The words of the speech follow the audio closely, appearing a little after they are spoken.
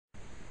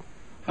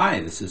Hi,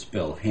 this is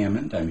Bill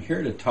Hammond. I'm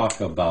here to talk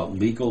about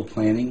legal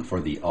planning for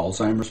the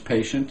Alzheimer's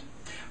patient.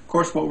 Of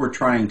course, what we're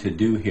trying to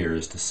do here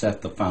is to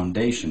set the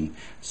foundation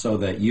so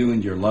that you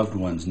and your loved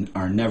ones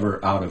are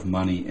never out of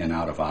money and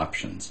out of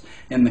options.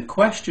 And the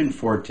question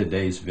for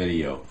today's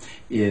video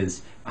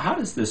is, how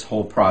does this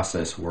whole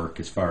process work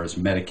as far as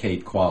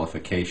Medicaid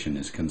qualification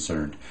is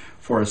concerned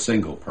for a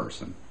single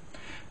person?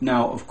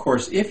 Now, of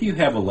course, if you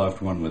have a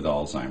loved one with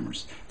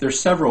Alzheimer's, there's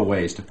several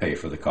ways to pay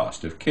for the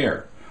cost of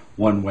care.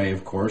 One way,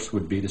 of course,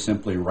 would be to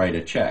simply write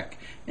a check.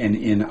 And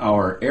in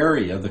our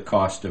area, the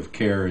cost of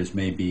care is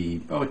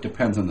maybe, it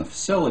depends on the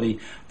facility,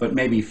 but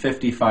maybe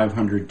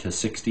 $5,500 to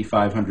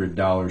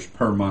 $6,500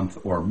 per month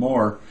or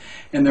more.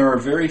 And there are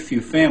very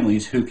few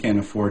families who can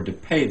afford to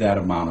pay that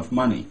amount of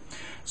money.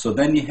 So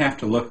then you have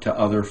to look to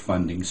other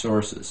funding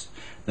sources.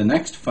 The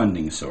next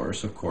funding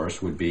source, of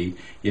course, would be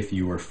if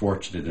you were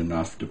fortunate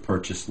enough to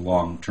purchase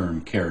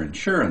long-term care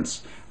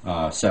insurance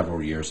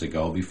several years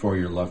ago before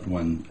your loved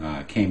one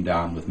came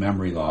down with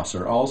memory loss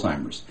or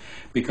Alzheimer's.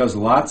 Because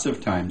lots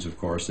of times, of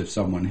course, if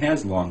someone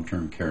has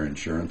long-term care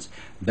insurance,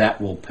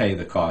 that will pay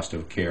the cost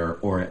of care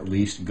or at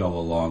least go a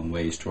long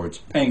ways towards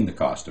paying the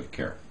cost of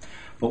care.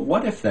 But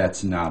what if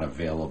that's not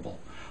available?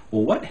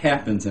 Well, what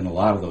happens in a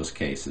lot of those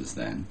cases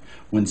then,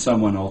 when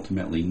someone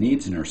ultimately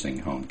needs nursing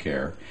home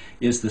care,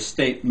 is the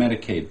state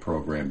Medicaid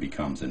program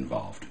becomes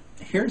involved.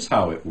 Here's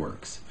how it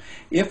works.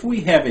 If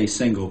we have a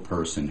single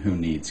person who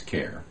needs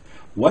care,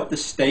 what the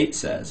state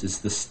says is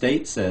the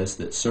state says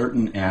that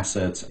certain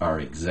assets are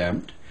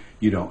exempt,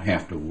 you don't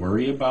have to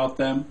worry about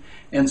them,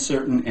 and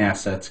certain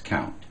assets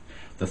count.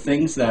 The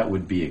things that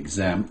would be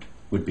exempt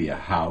would be a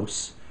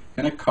house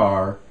and a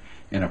car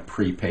and a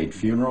prepaid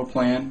funeral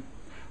plan,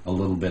 a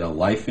little bit of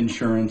life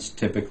insurance,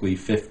 typically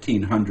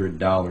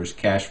 $1,500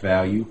 cash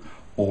value,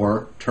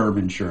 or term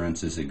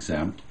insurance is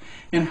exempt,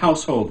 and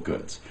household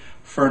goods,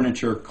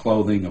 furniture,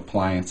 clothing,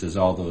 appliances,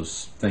 all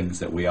those things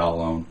that we all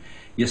own.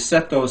 You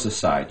set those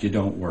aside, you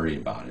don't worry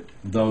about it.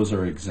 Those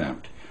are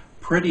exempt.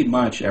 Pretty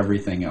much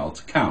everything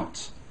else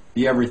counts.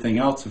 The everything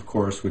else, of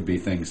course, would be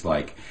things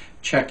like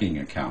checking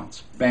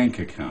accounts, bank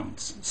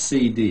accounts,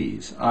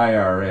 CDs,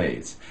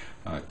 IRAs,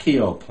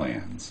 Keogh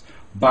plans,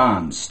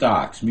 bonds,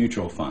 stocks,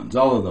 mutual funds,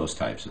 all of those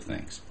types of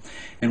things.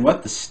 And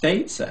what the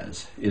state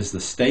says is the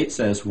state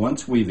says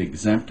once we've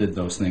exempted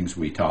those things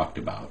we talked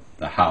about,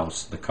 the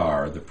house, the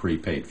car, the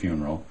prepaid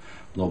funeral,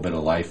 a little bit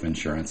of life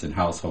insurance and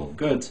household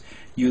goods,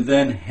 you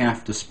then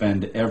have to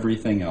spend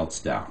everything else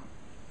down.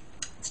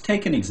 Let's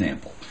take an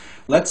example.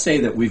 Let's say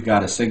that we've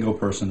got a single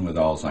person with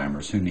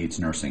Alzheimer's who needs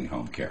nursing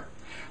home care.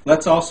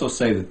 Let's also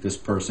say that this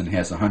person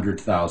has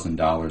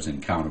 $100,000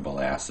 in countable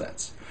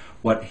assets.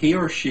 What he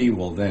or she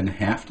will then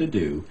have to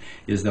do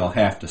is they'll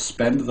have to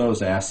spend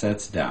those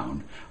assets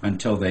down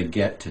until they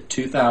get to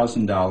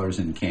 $2,000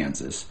 in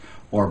Kansas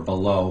or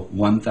below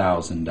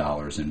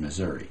 $1,000 in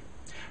Missouri.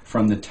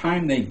 From the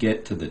time they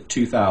get to the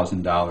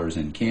 $2,000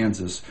 in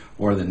Kansas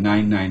or the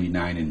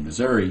 $999 in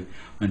Missouri,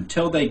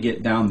 until they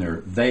get down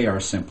there, they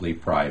are simply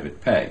private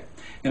pay.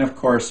 And of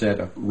course, at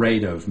a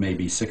rate of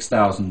maybe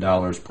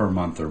 $6,000 per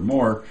month or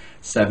more,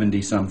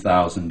 $70-some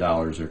thousand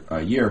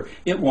a year,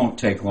 it won't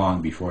take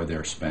long before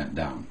they're spent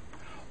down.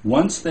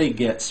 Once they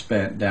get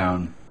spent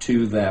down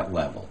to that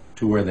level,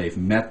 to where they've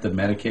met the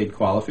Medicaid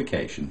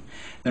qualification,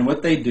 then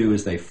what they do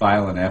is they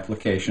file an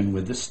application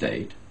with the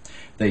state.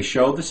 They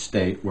show the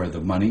state where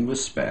the money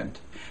was spent.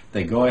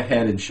 They go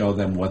ahead and show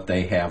them what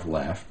they have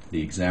left,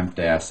 the exempt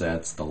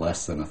assets, the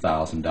less than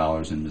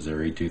 $1,000 in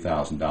Missouri,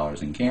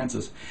 $2,000 in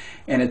Kansas.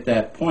 And at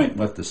that point,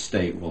 what the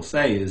state will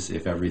say is,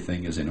 if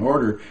everything is in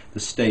order, the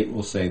state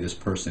will say this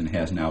person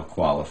has now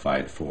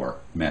qualified for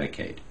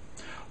Medicaid.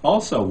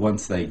 Also,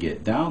 once they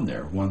get down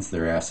there, once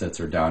their assets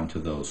are down to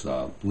those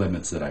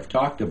limits that I've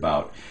talked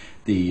about,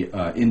 the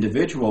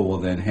individual will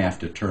then have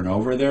to turn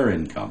over their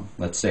income.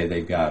 Let's say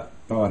they've got,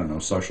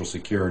 Social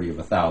Security of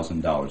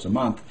 $1,000 a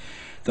month.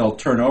 They'll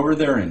turn over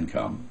their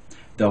income.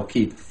 They'll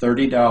keep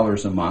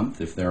 $30 a month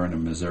if they're in a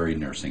Missouri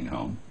nursing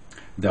home.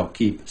 They'll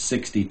keep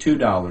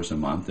 $62 a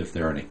month if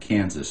they're in a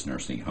Kansas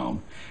nursing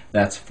home.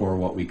 That's for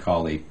what we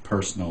call a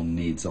personal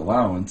needs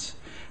allowance.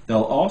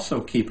 They'll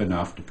also keep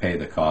enough to pay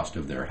the cost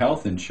of their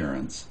health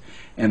insurance,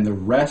 and the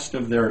rest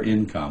of their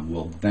income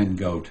will then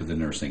go to the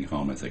nursing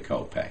home as a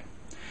copay.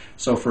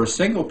 So for a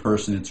single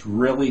person, it's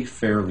really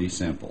fairly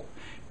simple.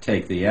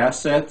 Take the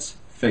assets,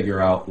 figure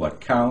out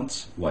what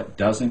counts, what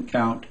doesn't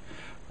count,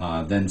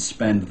 then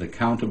spend the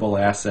countable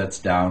assets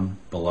down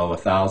below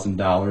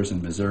 $1,000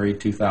 in Missouri,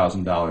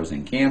 $2,000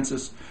 in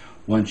Kansas.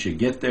 Once you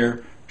get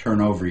there, turn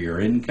over your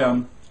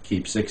income,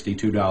 keep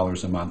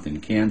 $62 a month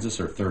in Kansas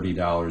or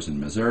 $30 in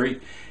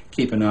Missouri,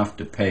 keep enough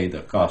to pay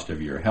the cost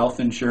of your health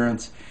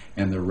insurance,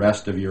 and the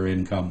rest of your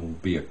income will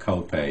be a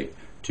copay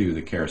to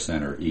the care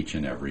center each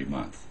and every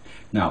month.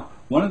 Now,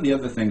 One of the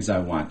other things I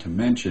want to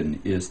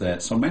mention is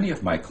that so many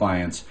of my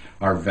clients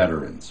are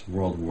veterans,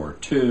 World War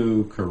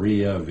II,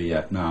 Korea,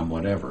 Vietnam,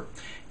 whatever.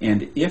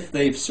 And if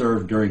they've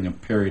served during a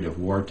period of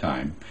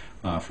wartime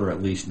for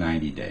at least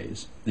 90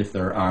 days, if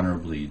they're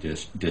honorably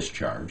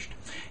discharged,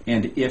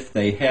 and if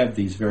they have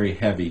these very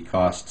heavy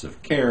costs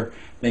of care,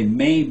 they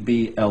may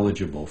be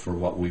eligible for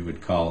what we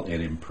would call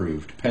an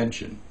improved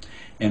pension.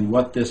 And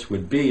what this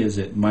would be is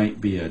it might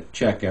be a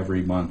check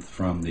every month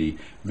from the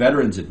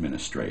Veterans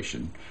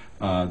Administration.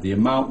 The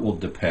amount will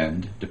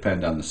depend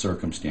on the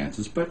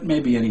circumstances, but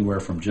maybe anywhere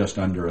from just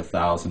under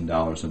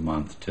 $1,000 a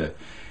month to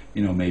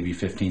maybe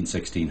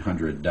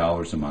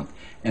 $1,500–1,600 a month.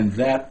 And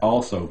that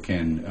also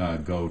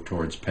can go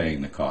towards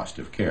paying the cost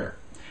of care.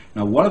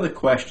 Now, one of the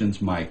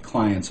questions my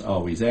clients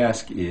always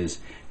ask is,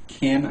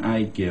 can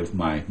I give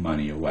my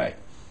money away?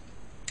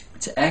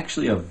 It's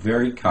actually a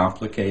very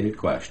complicated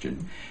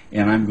question,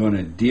 and I'm going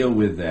to deal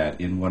with that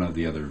in one of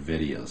the other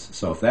videos.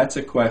 So if that's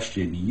a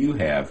question you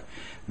have,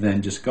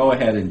 then just go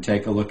ahead and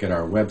take a look at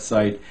our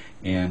website,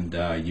 and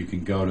you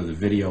can go to the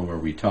video where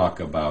we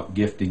talk about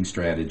gifting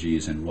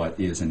strategies and what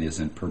is and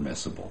isn't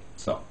permissible.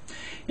 So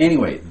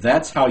anyway,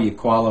 that's how you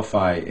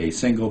qualify a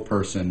single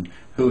person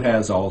who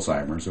has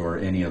Alzheimer's or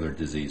any other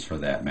disease for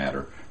that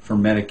matter for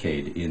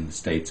Medicaid in the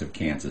states of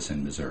Kansas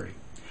and Missouri.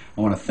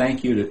 I want to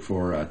thank you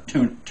for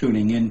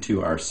tuning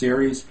into our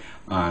series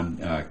on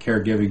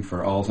caregiving for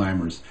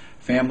Alzheimer's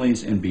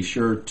families, and be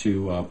sure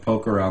to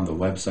poke around the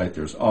website.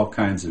 There's all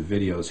kinds of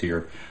videos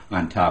here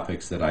on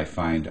topics that I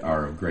find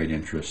are of great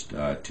interest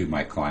to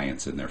my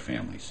clients and their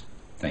families.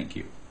 Thank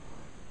you.